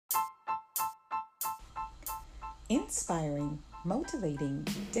Inspiring, motivating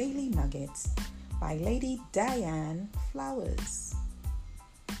daily nuggets by Lady Diane Flowers.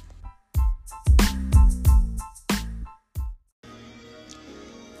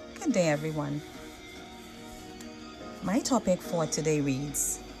 Good day, everyone. My topic for today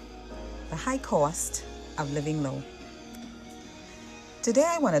reads, the high cost of living low. Today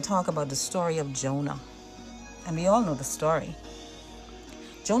I want to talk about the story of Jonah. And we all know the story.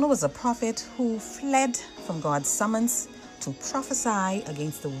 Jonah was a prophet who fled from God's summons to prophesy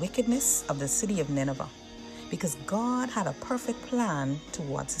against the wickedness of the city of Nineveh, because God had a perfect plan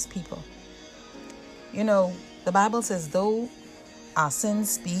towards his people. You know, the Bible says, though our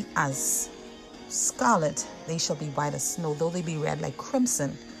sins be as scarlet, they shall be white as snow. Though they be red like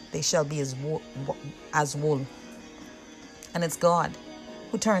crimson, they shall be as wool. And it's God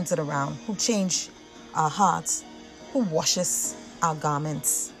who turns it around, who changes our hearts, who washes our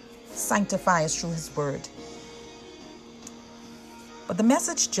garments, sanctifies us through his word. But the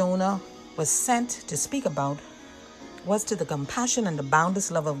message Jonah was sent to speak about was to the compassion and the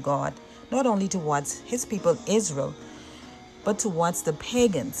boundless love of God, not only towards his people Israel, but towards the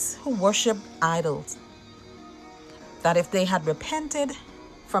pagans who worship idols. That if they had repented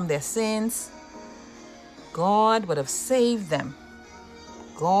from their sins, God would have saved them.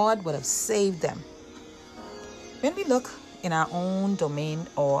 God would have saved them. When we look in our own domain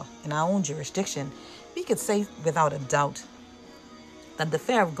or in our own jurisdiction, we could say without a doubt that the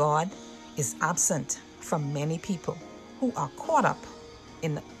fear of God is absent from many people who are caught up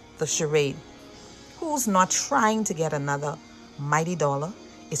in the charade, who's not trying to get another mighty dollar,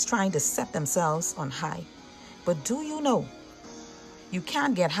 is trying to set themselves on high. But do you know, you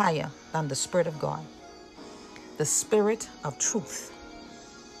can't get higher than the Spirit of God, the Spirit of truth,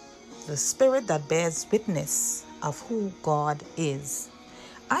 the Spirit that bears witness of who God is.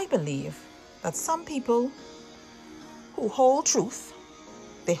 I believe that some people who hold truth,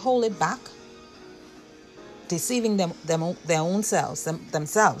 they hold it back, deceiving their own selves,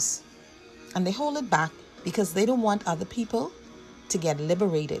 themselves. And they hold it back because they don't want other people to get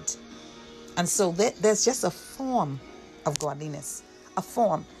liberated. And so there's just a form of godliness, a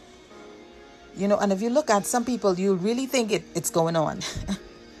form. You know, and if you look at some people, you'll really think it's going on.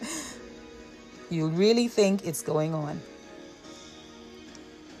 You really think it's going on.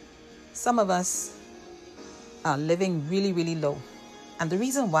 Some of us are living really, really low. And the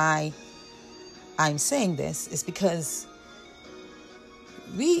reason why I'm saying this is because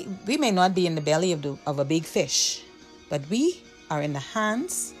we may not be in the belly of a big fish, but we are in the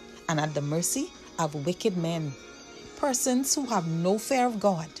hands and at the mercy of wicked men, persons who have no fear of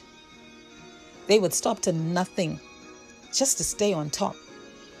God. They would stop to nothing just to stay on top,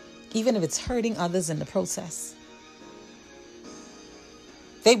 even if it's hurting others in the process.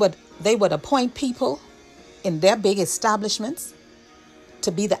 They would appoint people in their big establishments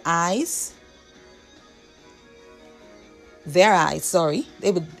to be their eyes.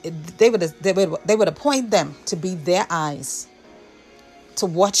 They would appoint them to be their eyes, to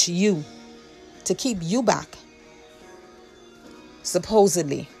watch you, to keep you back,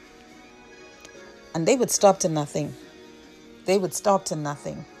 supposedly. And they would stop to nothing. They would stop to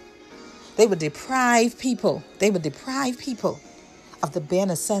nothing. They would deprive people. Of the bare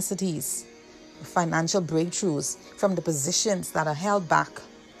necessities, financial breakthroughs, from the positions that are held back,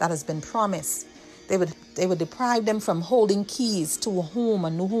 that has been promised. They would deprive them from holding keys to a home, a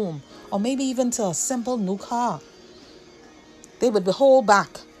new home, or maybe even to a simple new car. They would hold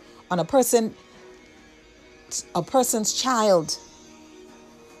back on a person's child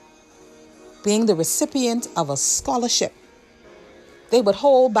being the recipient of a scholarship. They would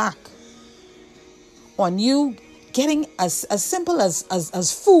hold back on you getting as simple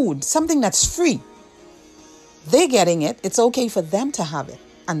as food, something that's free. They're getting it. It's okay for them to have it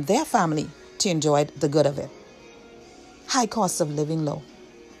and their family to enjoy the good of it. High cost of living low.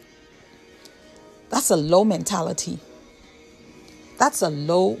 That's a low mentality. And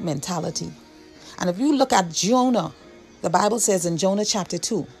if you look at Jonah, the Bible says in Jonah chapter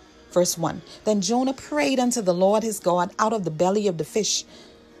 2, verse 1, then Jonah prayed unto the Lord his God out of the belly of the fish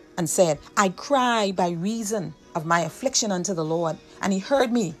and said, I cry by reason of my affliction unto the Lord. And he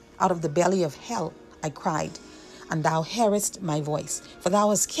heard me out of the belly of hell. I cried, and thou hearest my voice. For thou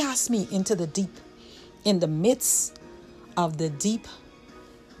hast cast me into the deep. In the midst of the deep,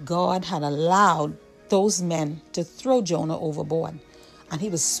 God had allowed those men to throw Jonah overboard. And he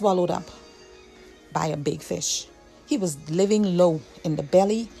was swallowed up by a big fish. He was living low in the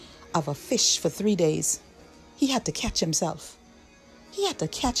belly of a fish for 3 days. He had to catch himself. He had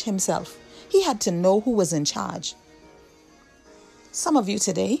to know who was in charge. Some of you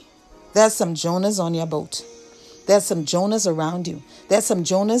today, there's some Jonahs on your boat. There's some Jonahs around you. There's some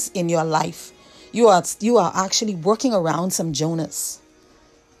Jonahs in your life. You are actually working around some Jonahs.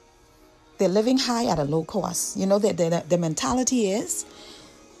 They're living high at a low cost. You know, their mentality is,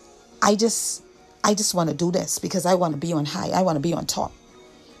 I just want to do this because I want to be on high. I want to be on top.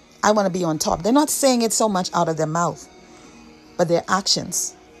 I want to be on top. They're not saying it so much out of their mouth, but their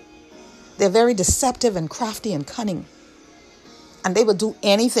actions. They're very deceptive and crafty and cunning. And they will do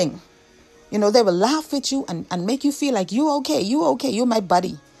anything. You know, they will laugh with you and make you feel like you're okay, you're my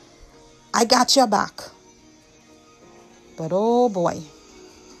buddy. I got your back. But oh boy,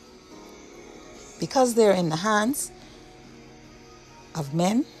 because they're in the hands of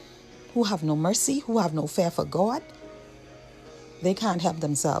men who have no mercy, who have no fear for God, they can't help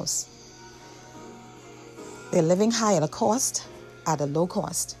themselves. They're living high at a low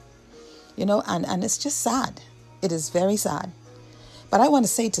cost. You know, and it's just sad. It is very sad. But I want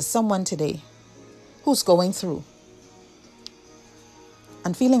to say to someone today who's going through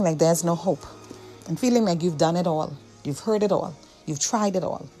and feeling like there's no hope and feeling like you've done it all, you've heard it all, you've tried it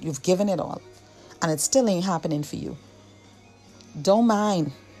all, you've given it all, and it still ain't happening for you. Don't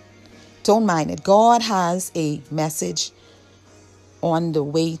mind it. God has a message on the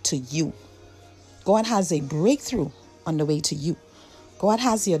way to you. God has a breakthrough on the way to you. God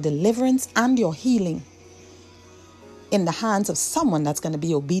has your deliverance and your healing in the hands of someone that's going to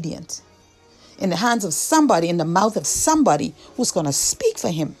be obedient. In the hands of somebody, in the mouth of somebody who's going to speak for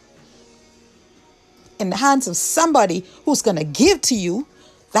him. In the hands of somebody who's going to give to you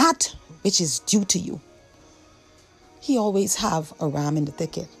that which is due to you. He always have a ram in the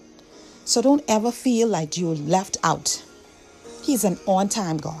thicket. So don't ever feel like you're left out. He's an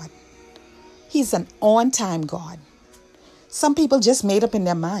on-time God. He's an on-time God. Some people just made up in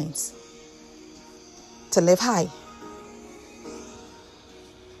their minds to live high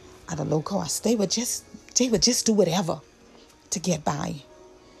at a low cost. They would just do whatever to get by.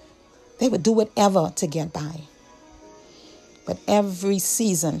 They would do whatever to get by. But every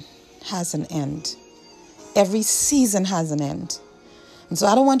season has an end. Every season has an end. And so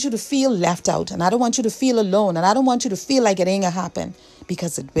I don't want you to feel left out, and I don't want you to feel alone, and I don't want you to feel like it ain't gonna happen,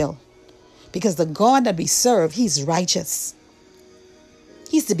 because it will. Because the God that we serve, he's righteous.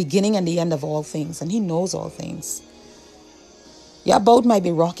 He's the beginning and the end of all things, and he knows all things. Your boat might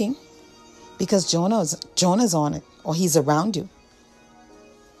be rocking because Jonah's on it, or he's around you.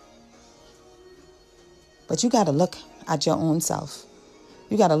 But you got to look at your own self.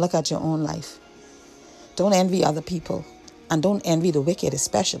 You got to look at your own life. Don't envy other people, and don't envy the wicked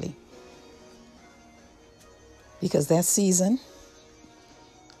especially. Because their season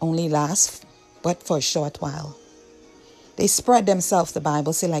only lasts but for a short while. They spread themselves, the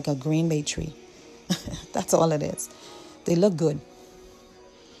Bible say, like a green bay tree. That's all it is. They look good.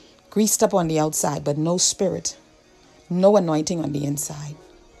 Greased up on the outside, but no spirit. No anointing on the inside.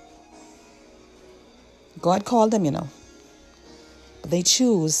 God called them, you know. But they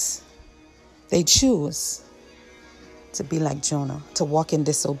choose to be like Jonah, to walk in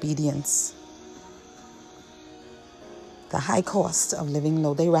disobedience. The high cost of living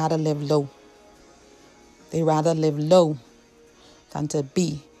low. They rather live low. They rather live low than to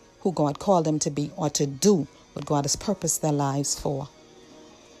be who God called them to be, or to do what God has purposed their lives for.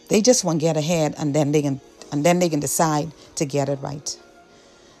 They just want to get ahead, and then they can decide to get it right.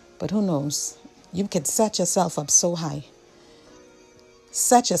 But who knows? You can set yourself up so high.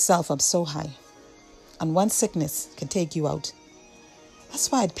 Set yourself up so high. And one sickness can take you out. That's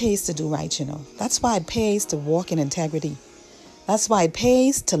why it pays to do right, you know. That's why it pays to walk in integrity. That's why it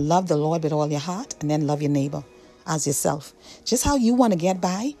pays to love the Lord with all your heart, and then love your neighbor as yourself. Just how you want to get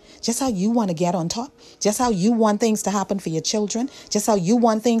by, just how you want to get on top, just how you want things to happen for your children, just how you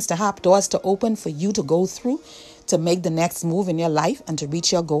want things to happen, doors to open for you to go through, to make the next move in your life and to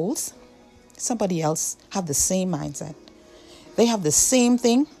reach your goals. Somebody else have the same mindset. They have the same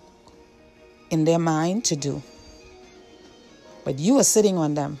thing in their mind to do. But you are sitting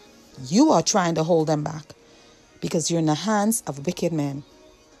on them. You are trying to hold them back because you're in the hands of wicked men.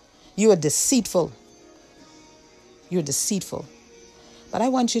 You are deceitful. You're deceitful. But I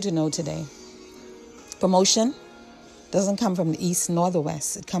want you to know today, promotion doesn't come from the east nor the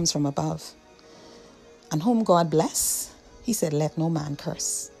west. It comes from above. And whom God bless, he said, let no man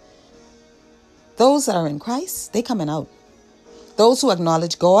curse. Those that are in Christ, they coming out. Those who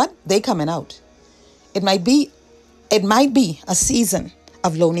acknowledge God, they coming out. It might be a season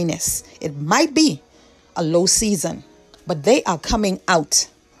of loneliness. It might be a low season, but they are coming out.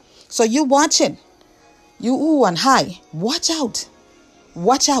 So you watch it. You on high. Watch out.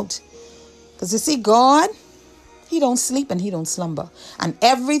 Watch out. Because you see, God, He don't sleep and he don't slumber. And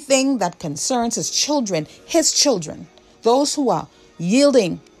everything that concerns his children, those who are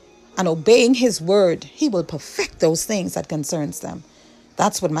yielding and obeying his word, he will perfect those things that concerns them.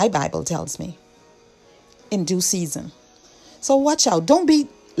 That's what my Bible tells me. In due season. So watch out. Don't be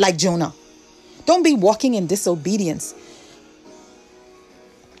like Jonah. Don't be walking in disobedience.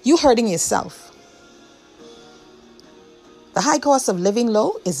 You hurting yourself. The high cost of living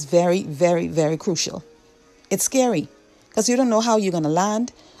low is very, very, very crucial. It's scary because you don't know how you're going to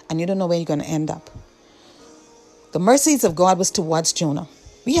land and you don't know where you're going to end up. The mercies of God was towards Jonah.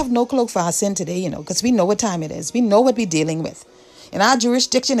 We have no cloak for our sin today, because we know what time it is. We know what we're dealing with. In our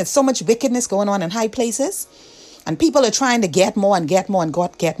jurisdiction, it's so much wickedness going on in high places. And people are trying to get more and get more and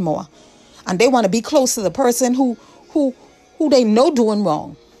get more. And they want to be close to the person who they know doing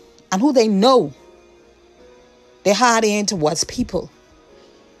wrong. And who they know their heart in towards people.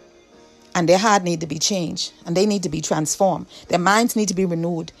 And their heart need to be changed. And they need to be transformed. Their minds need to be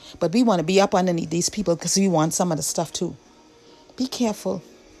renewed. But we want to be up underneath these people because we want some of the stuff too. Be careful.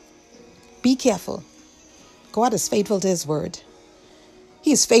 Be careful. God is faithful to his word.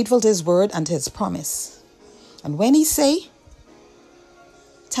 He is faithful to his word and to his promise. And when he say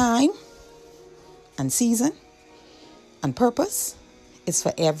time and season and purpose, it's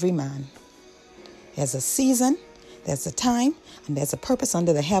for every man. There's a season, there's a time, and there's a purpose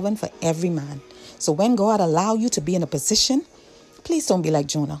under the heaven for every man. So when God allow you to be in a position, please don't be like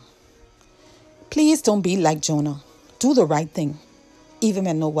Jonah. Please don't be like Jonah. Do the right thing, even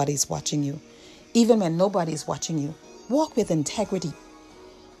when nobody's watching you. Even when nobody's watching you. Walk with integrity.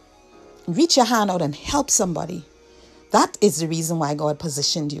 Reach your hand out and help somebody. That is the reason why God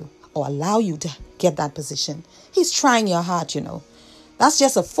positioned you or allow you to get that position. He's trying your heart, That's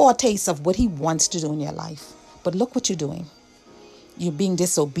just a foretaste of what he wants to do in your life. But look what you're doing. You're being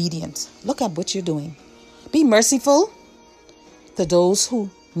disobedient. Look at what you're doing. Be merciful to those who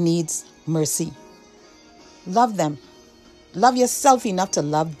needs mercy. Love them. Love yourself enough to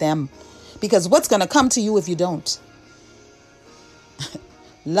love them. Because what's going to come to you if you don't?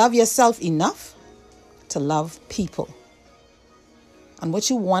 Love yourself enough to love people. And what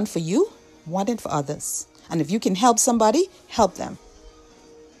you want for you, want it for others. And if you can help somebody, help them.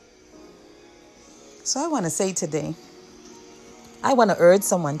 So I want to say today, I want to urge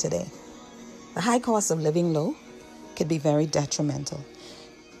someone today. The high cost of living low could be very detrimental.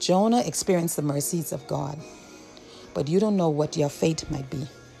 Jonah experienced the mercies of God. But you don't know what your fate might be.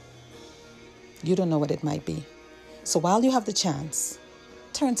 You don't know what it might be. So while you have the chance,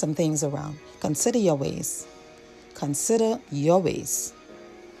 turn some things around. Consider your ways. Consider your ways.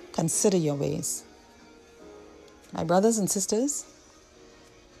 Consider your ways. My brothers and sisters,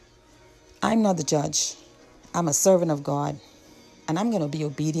 I'm not the judge. I'm a servant of God. And I'm going to be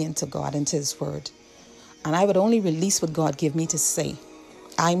obedient to God and to his word. And I would only release what God give me to say.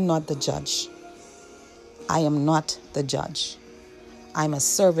 I'm not the judge. I am not the judge. I'm a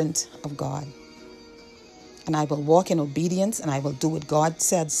servant of God. And I will walk in obedience and I will do what God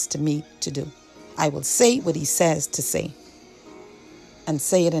says to me to do. I will say what he says to say. And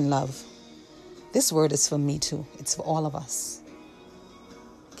say it in love. This word is for me too. It's for all of us.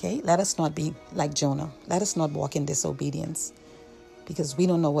 Okay? Let us not be like Jonah. Let us not walk in disobedience. Because we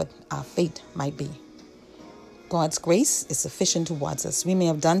don't know what our fate might be. God's grace is sufficient towards us. We may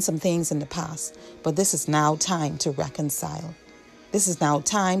have done some things in the past, but this is now time to reconcile. This is now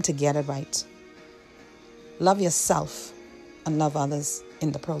time to get it right. Love yourself and love others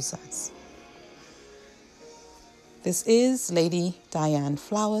in the process. This is Lady Diane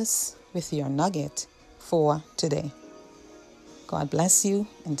Flowers with your nugget for today. God bless you.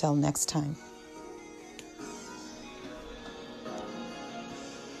 Until next time.